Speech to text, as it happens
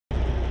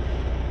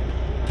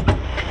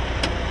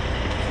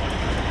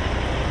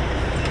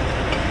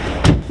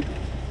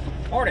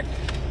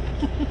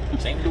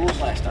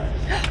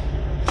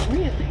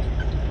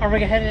Are we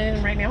headed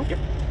in right now? Yep.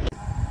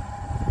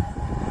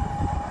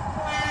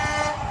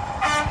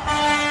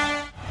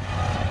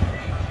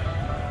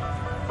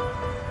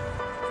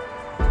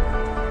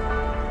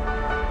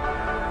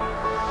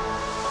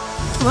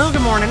 Well,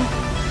 good morning.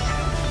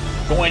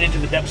 Going into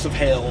the depths of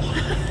hell.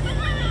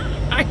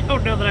 I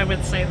don't know that I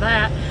would say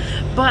that,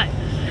 but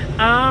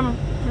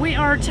we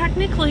are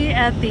technically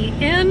at the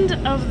end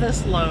of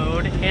this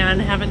load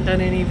and haven't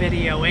done any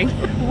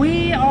videoing.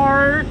 We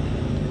are,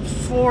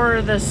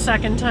 for the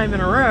second time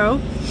in a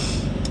row,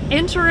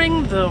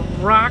 entering the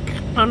rock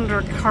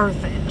under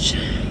Carthage,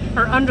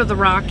 or under the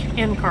rock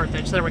in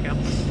Carthage. There we go.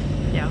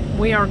 Yeah,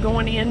 we are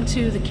going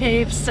into the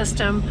cave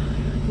system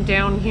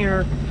down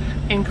here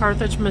in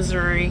Carthage,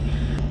 Missouri.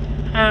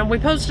 We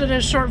posted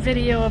a short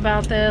video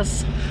about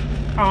this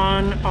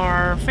on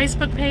our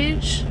Facebook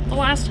page the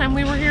last time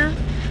we were here,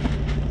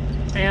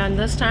 and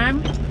this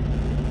time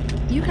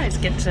you guys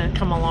get to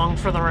come along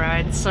for the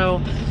ride.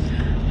 So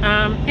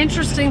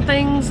interesting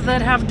things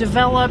that have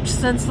developed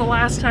since the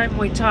last time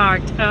we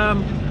talked.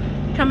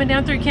 Coming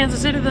down through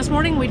Kansas City this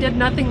morning, we did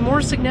nothing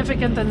more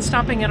significant than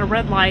stopping at a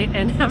red light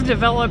and have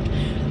developed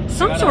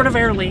some sort of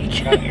air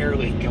leak. Got an air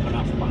leak coming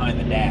out from behind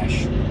the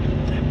dash.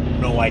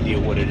 No idea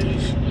what it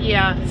is.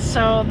 Yeah,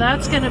 so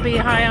that's going to be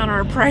high on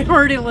our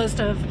priority list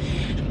of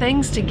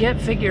things to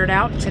get figured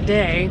out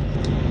today.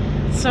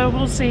 So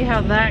we'll see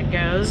how that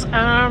goes.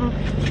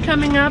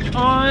 Coming up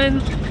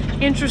on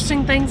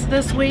interesting things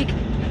this week,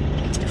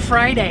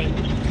 Friday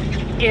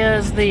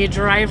is the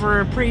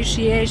Driver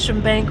Appreciation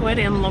Banquet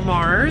in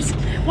Lamar's.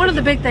 One of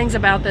the big things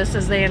about this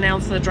is they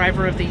announced the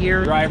Driver of the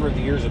Year. Driver of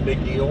the Year is a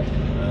big deal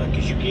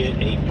because you get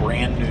a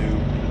brand new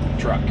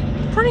truck.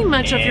 Pretty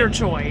much of your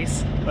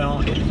choice.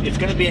 Well, it's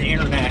going to be an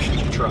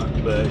international truck,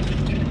 but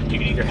you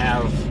can either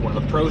have one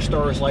of the Pro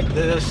Stars like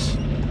this,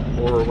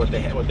 or what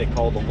they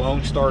call the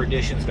Lone Star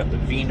Edition. It's got the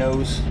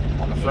V-nose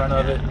on the front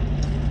of it.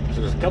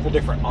 So there's a couple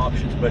different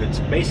options, but it's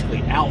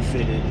basically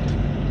outfitted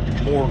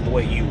more the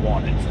way you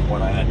want it, from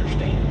what I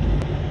understand.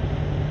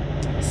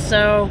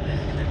 So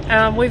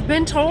we've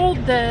been told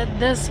that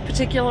this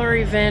particular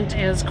event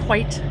is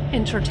quite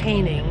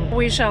entertaining.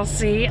 We shall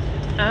see.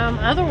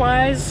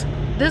 Otherwise,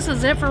 this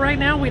is it for right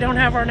now. We don't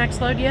have our next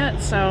load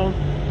yet, so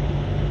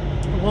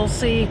we'll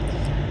see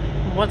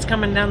what's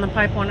coming down the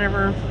pipe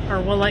whenever, or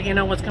we'll let you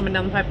know what's coming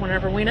down the pipe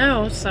whenever we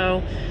know.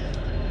 So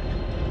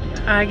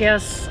I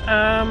guess,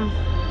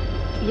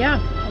 yeah,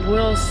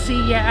 we'll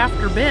see you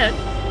after a bit.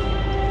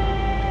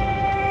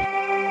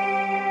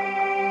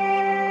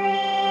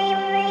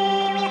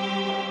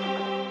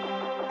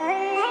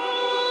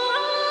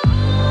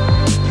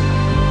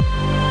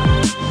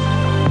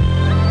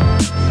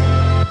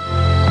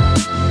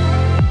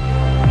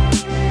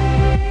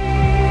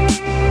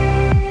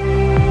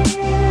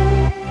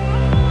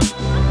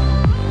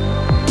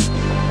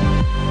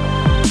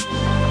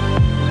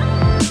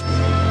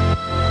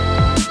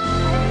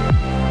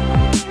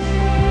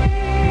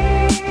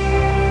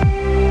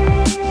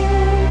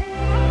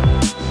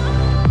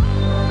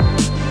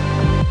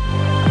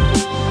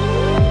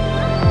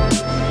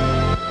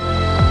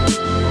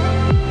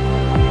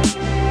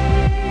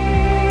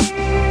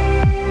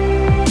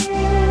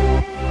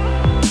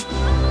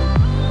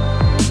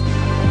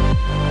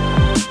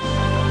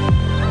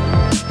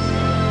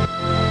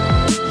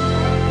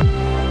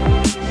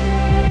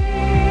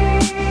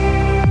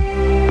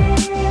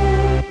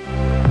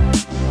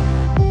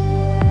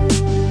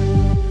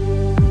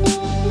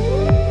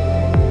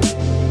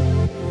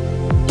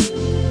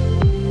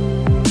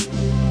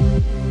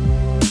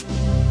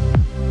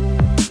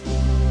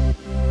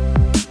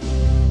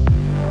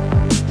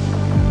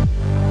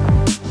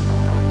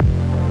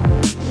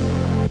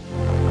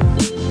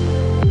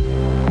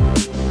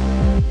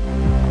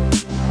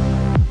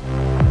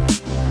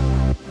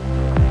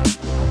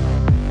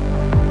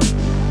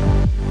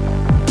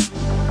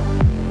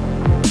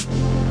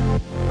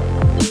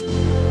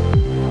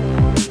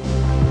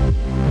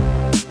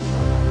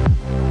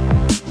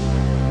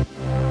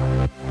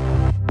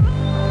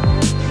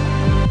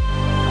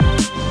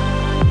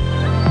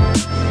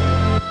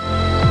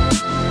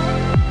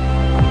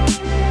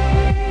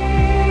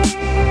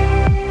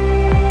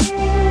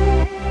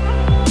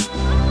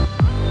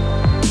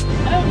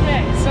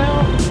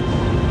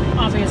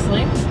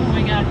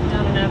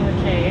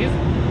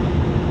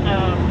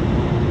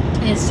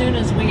 As soon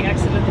as we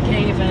exited the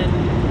cave and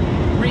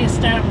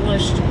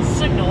re-established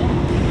signal.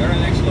 We're our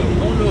next load.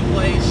 Going to a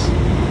place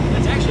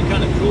that's actually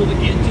kind of cool to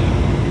get to.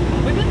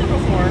 We've been there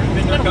before.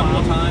 We've been there a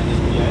couple of times.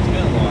 Yeah, it's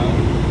been a while.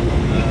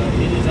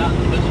 It is out in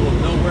the middle of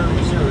nowhere,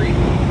 Missouri.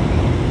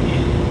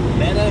 In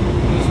Meta,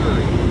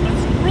 Missouri.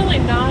 It's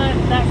really not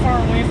that far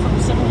away from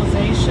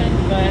civilization,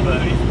 but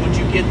once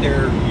you get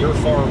there, you're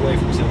far away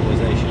from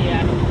civilization.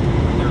 Yeah.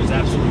 There is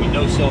absolutely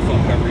no cell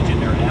phone coverage in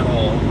there at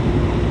all.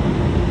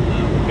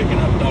 Picking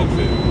up dog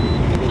food.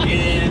 We'll get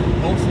in,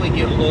 hopefully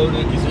get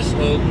loaded, because this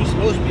load was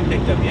supposed to be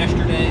picked up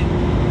yesterday.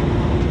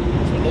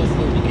 So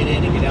hopefully we'll get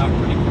in and get out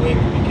pretty quick,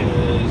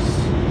 because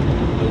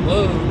the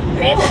load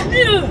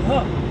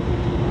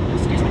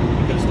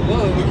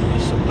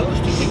is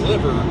supposed to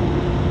deliver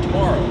to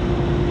tomorrow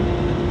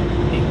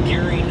in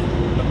Gearing,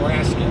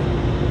 Nebraska.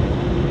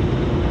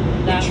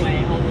 That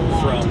way, a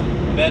lot.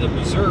 From Meta,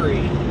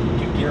 Missouri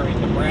to Gearing,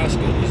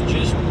 Nebraska is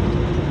just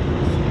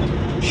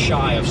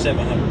shy of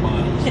 700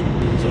 miles.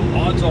 So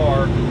odds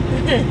are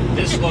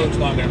this load's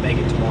not going to make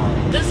it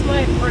tomorrow. This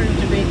might prove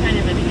to be kind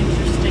of an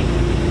interesting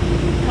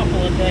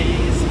couple of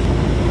days.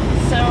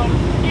 So,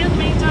 in the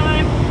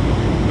meantime,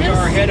 We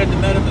are headed to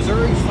Meta,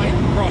 Missouri, fighting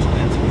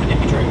crosswinds with an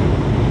empty trailer.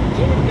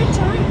 yeah, good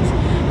times.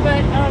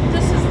 But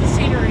this is the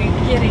scenery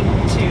getting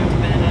to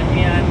Meta,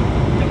 and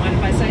don't mind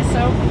if I say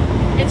so,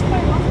 it's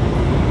quite lovely.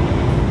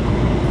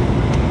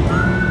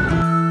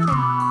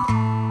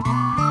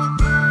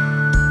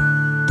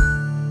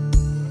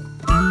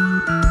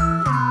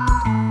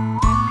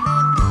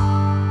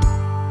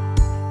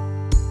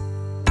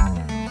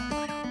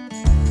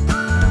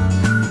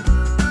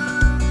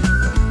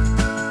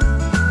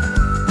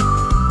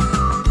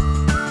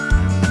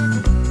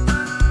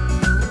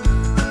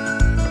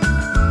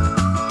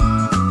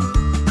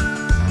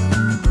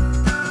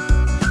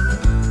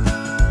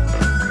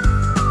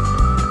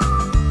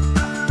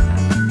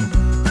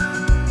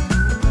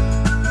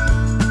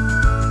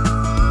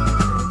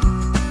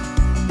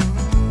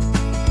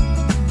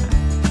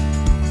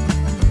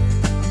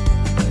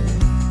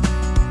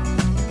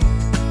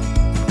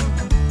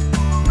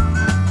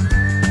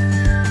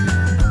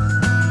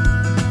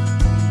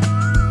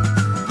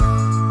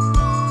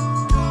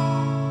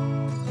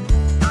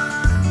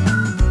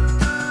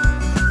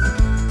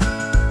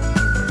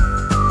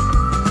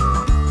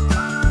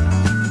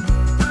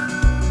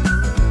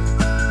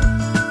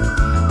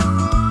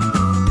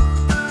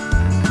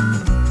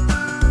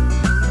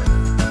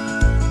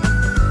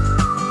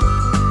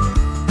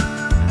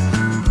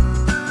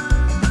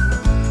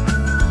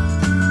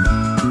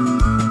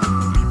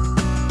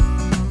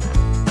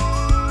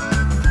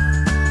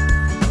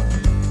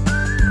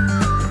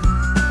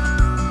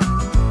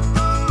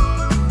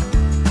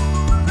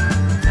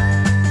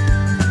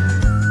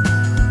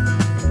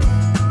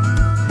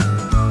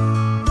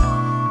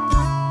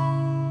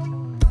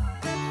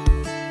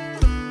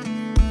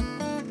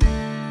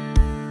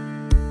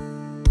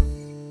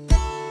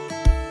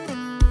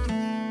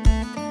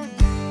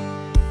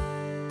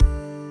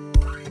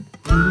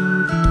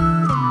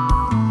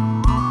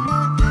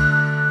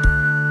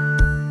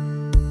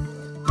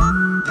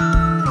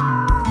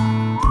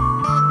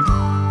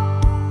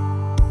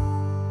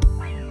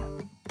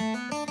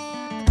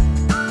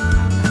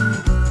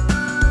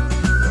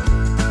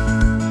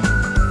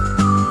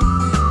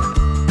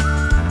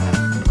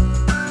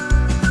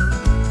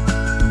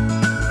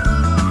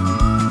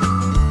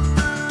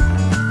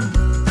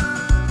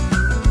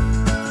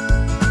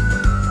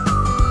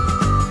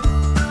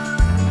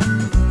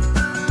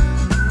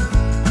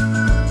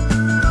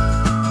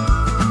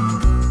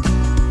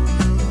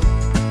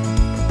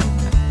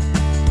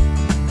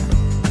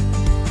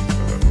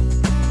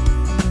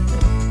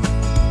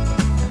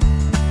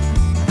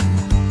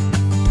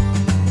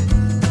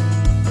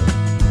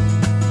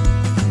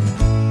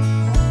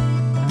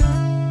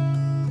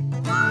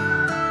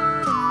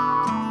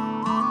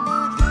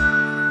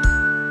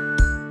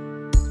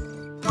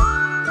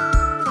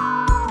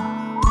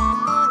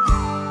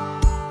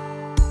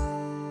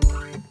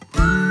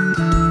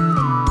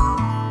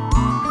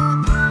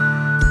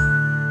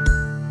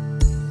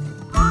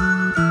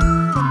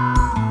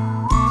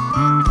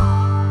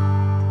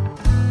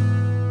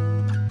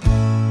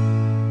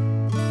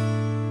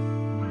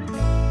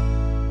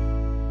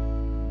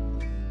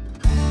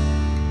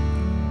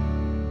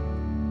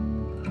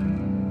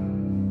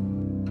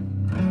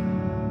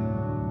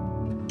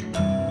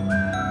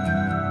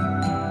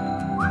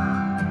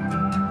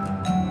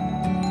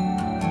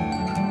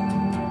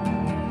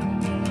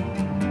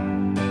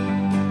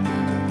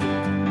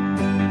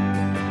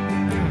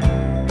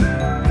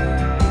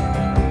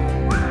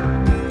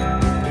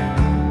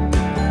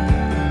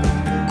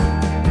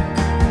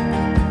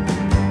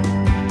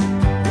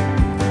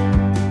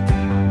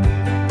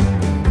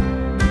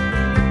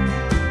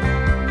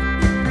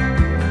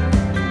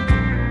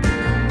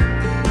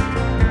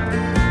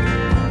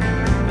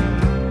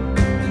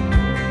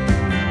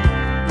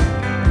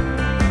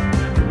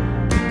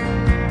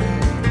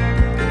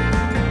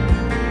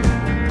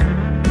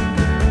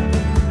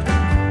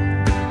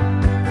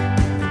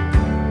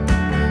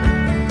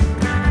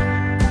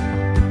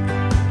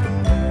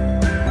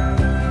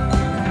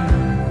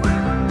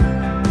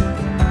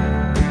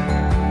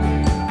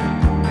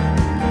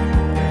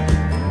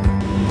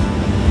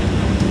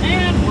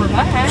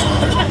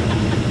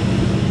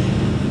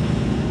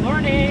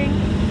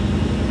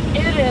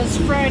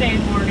 Friday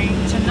morning.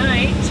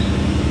 Tonight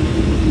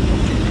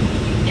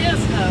is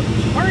a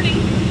party.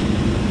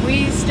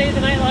 We stayed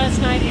the night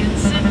last night in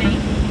Sydney,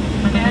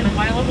 and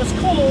while it was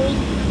cold,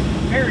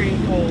 very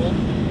cold,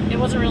 it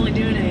wasn't really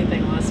doing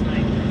anything last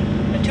night.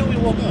 Until we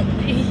woke up.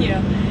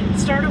 Yeah. It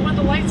started with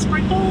a light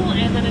sprinkle,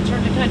 and then it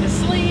turned to kind of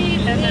sleet,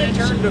 and then it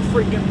turned to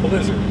freaking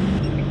blizzard.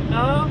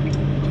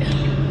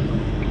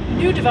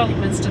 New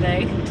developments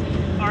today.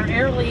 Our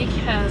air leak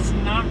has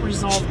not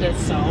resolved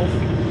itself,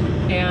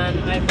 and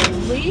I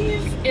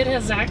believe it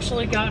has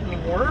actually gotten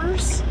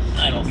worse.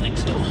 I don't think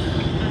so.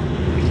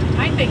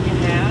 I think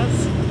it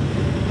has,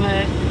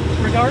 but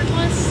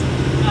regardless,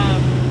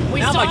 we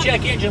Now still my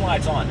check engine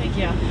light's on.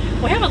 yeah,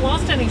 we haven't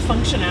lost any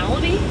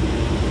functionality,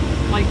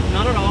 like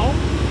not at all.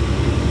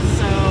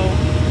 So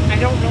I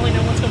don't really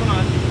know what's going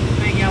on.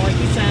 But yeah, like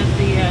you said,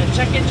 the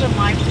check engine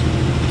light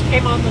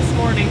came on this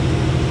morning,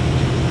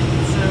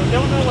 so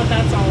don't know what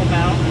that's all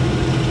about.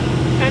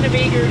 Kind of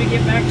eager to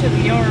get back to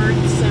the yard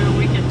so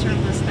we can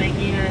turn this thing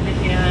in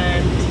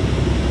and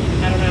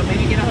I don't know,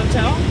 maybe get a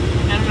hotel.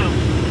 I don't know.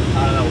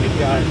 I don't know. We've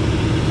got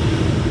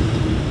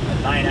a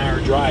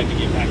 9-hour drive to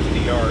get back to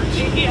the yards.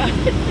 Yeah.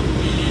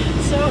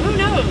 So who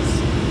knows?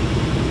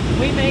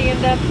 We may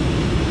end up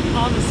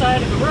on the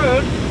side of the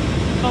road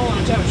pulling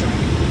a tow truck.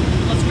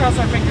 Let's cross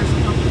our fingers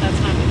and hope that that's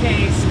not the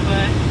case,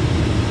 but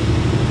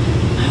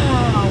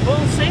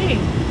we'll see.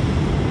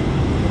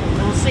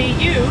 We'll see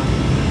you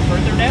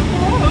further down the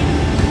road.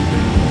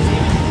 See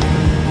you.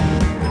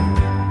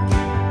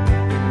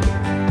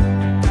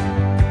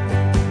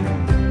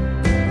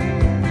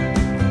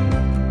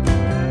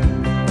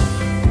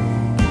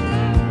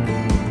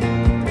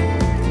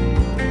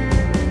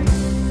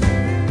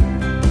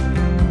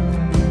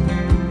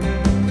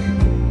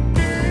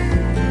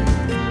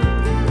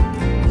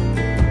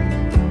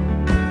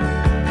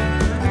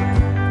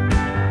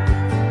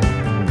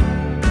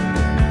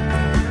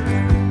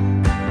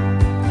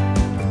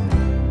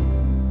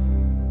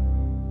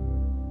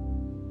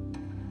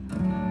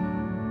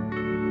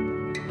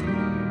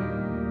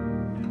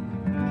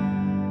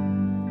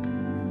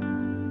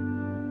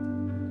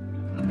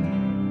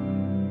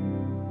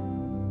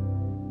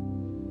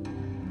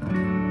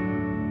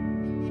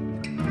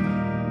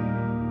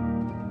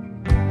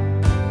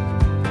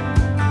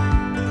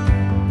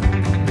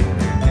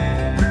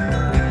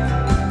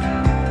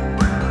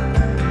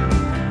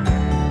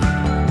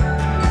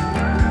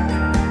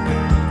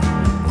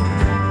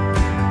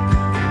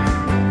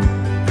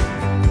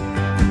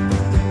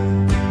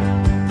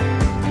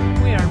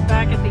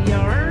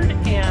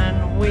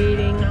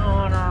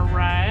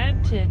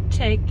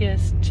 Take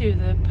us to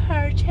the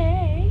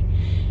party.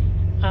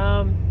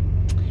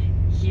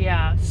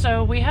 Yeah,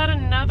 so we had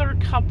another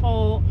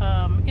couple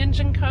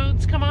engine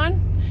codes come on.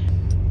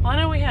 I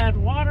know we had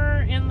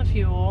water in the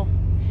fuel,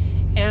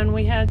 and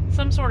we had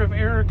some sort of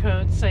error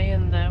code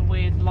saying that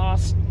we'd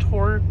lost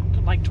torque,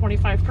 like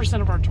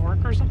 25% of our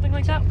torque or something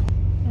like that.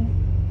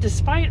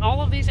 Despite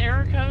all of these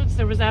error codes,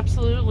 there was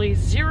absolutely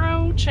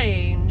zero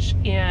change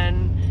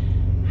in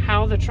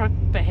how the truck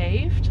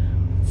behaved.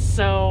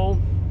 So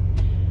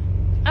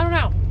I don't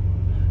know.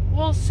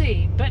 We'll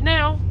see. But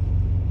now,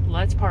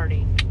 let's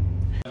party.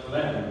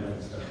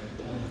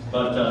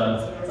 But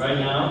right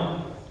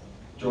now,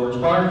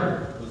 George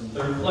Barker was in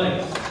 3rd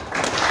place.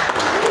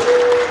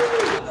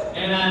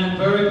 And I'm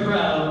very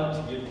proud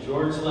to give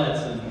George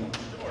Letson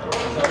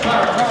the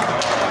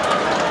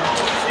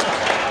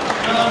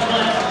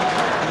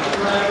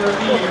driver of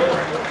the year.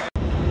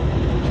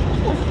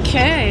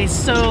 Okay,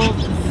 so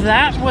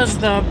that was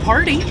the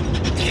party.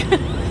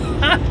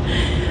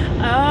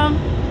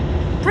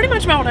 Pretty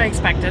much about what I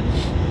expected.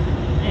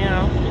 You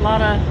know, a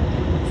lot of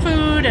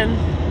food and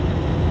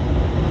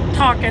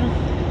talking.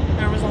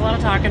 There was a lot of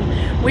talking.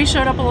 We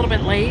showed up a little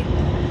bit late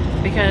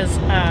because,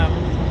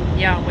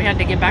 yeah, we had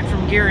to get back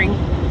from gearing.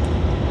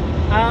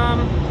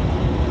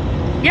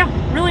 Yeah,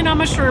 really not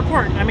much to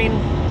report. I mean,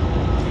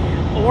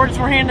 awards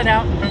were handed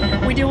out.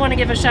 We do want to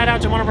give a shout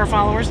out to one of our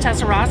followers,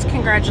 Tessa Ross.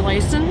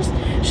 Congratulations.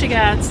 She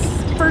got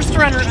 1st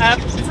runner-up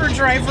for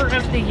Driver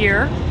of the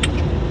Year.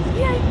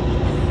 Yay!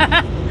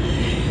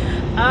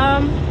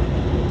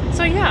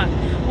 So yeah,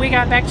 we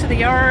got back to the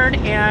yard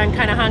and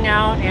kind of hung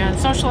out and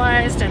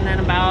socialized, and then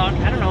about,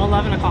 I don't know,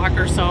 11 o'clock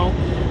or so,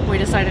 we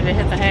decided to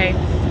hit the hay.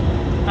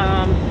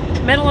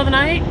 Middle of the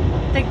night,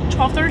 I think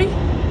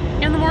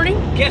 12:30 in the morning.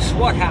 Guess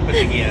what happened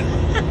again?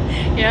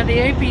 Yeah, the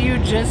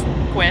APU just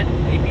quit.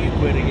 APU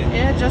quit again.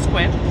 It just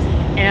quit.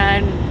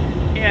 And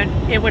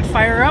it would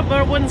fire up,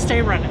 but it wouldn't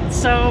stay running.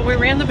 So we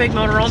ran the big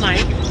motor all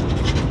night.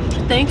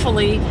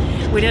 Thankfully,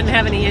 we didn't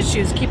have any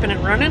issues keeping it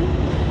running.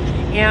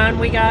 And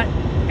we got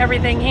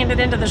everything handed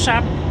into the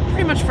shop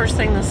pretty much first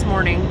thing this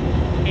morning,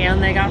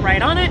 and they got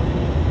right on it.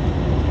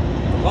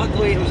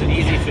 Luckily, it was an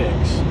easy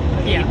fix.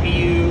 The Yeah.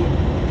 APU,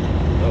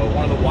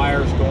 one of the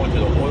wires going to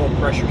the oil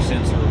pressure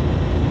sensor,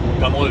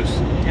 come loose.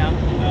 Yeah.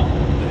 Well,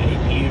 the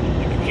APU,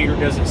 the computer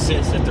doesn't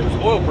sense that there's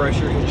oil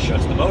pressure, it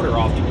shuts the motor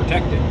off to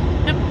protect it.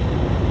 Yep.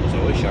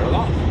 So it shut it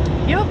off.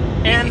 Yep.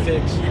 And Easy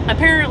fix.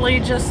 apparently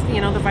just, you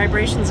know, the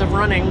vibrations of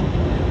running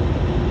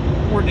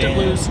worked it And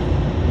loose.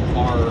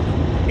 our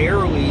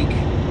air leak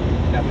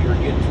that we were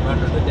getting from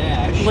under the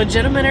dash,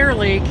 Legitimate air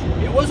leak.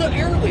 it was an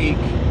air leak,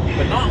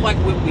 but not like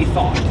what we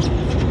thought.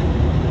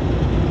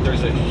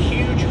 There's a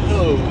huge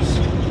hose.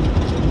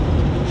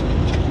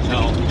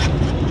 No.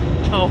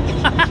 Oh.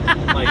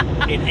 Like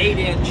an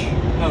 8-inch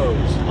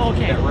hose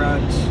Okay. that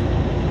runs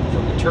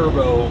from the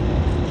turbo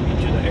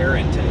into the air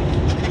intake.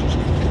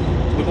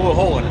 We blew a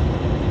hole in it.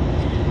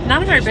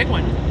 Not a very big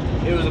one.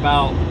 It was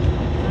about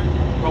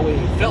probably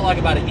felt like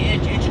about an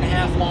inch, inch and a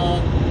half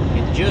long,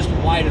 and just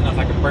wide enough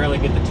I could barely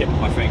get the tip of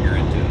my finger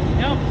into it.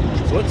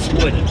 Yep. So it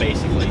split it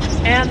basically.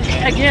 And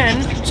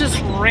again,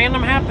 just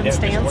random It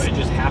happenstance.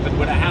 just happened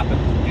when it happened.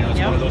 You know, it's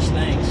Yep. one of those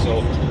things. So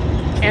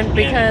And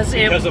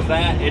because of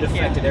that, it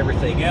affected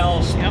everything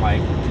else. Yep. My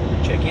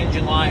check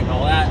engine light and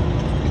all that.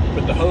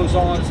 Put the hose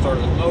on,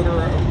 started the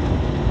motor.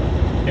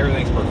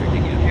 Everything's perfect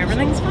again.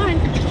 everything's fine.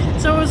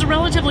 So it was a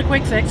relatively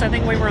quick fix. I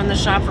think we were in the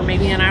shop for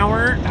maybe an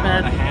hour. Hour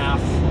and a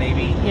half,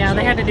 maybe. Yeah,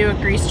 they So- had to do a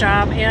grease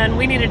job, and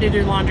we needed to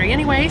do laundry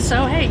anyway,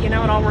 so hey, you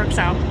know, it all works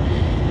out.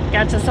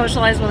 Got to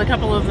socialize with a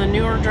couple of the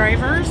newer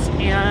drivers,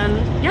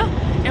 and yeah,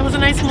 it was a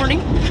nice morning.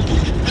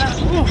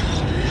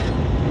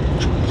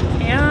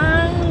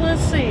 And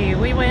let's see,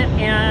 we went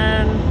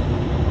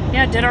and,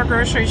 yeah, did our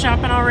grocery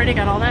shopping already,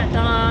 got all that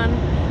done.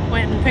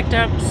 Went and picked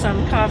up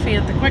some coffee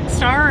at the Quick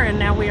Star, and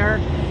now we are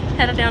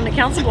headed down to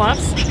Council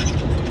Bluffs.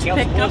 Pick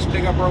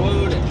up our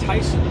load at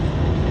Tyson,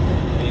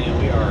 and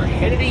we are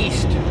headed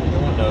east,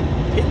 going to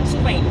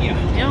Pennsylvania.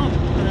 Yeah,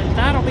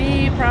 that'll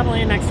be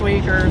probably next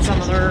week or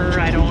some other,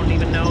 I don't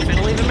even know if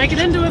it'll even make it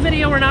into a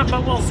video or not,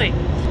 but we'll see.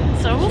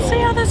 So we'll see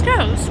how this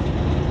goes.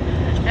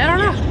 I don't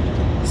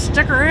know.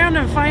 Stick around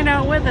and find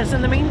out with us.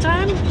 In the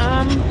meantime,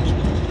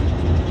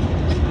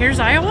 here's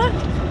Iowa,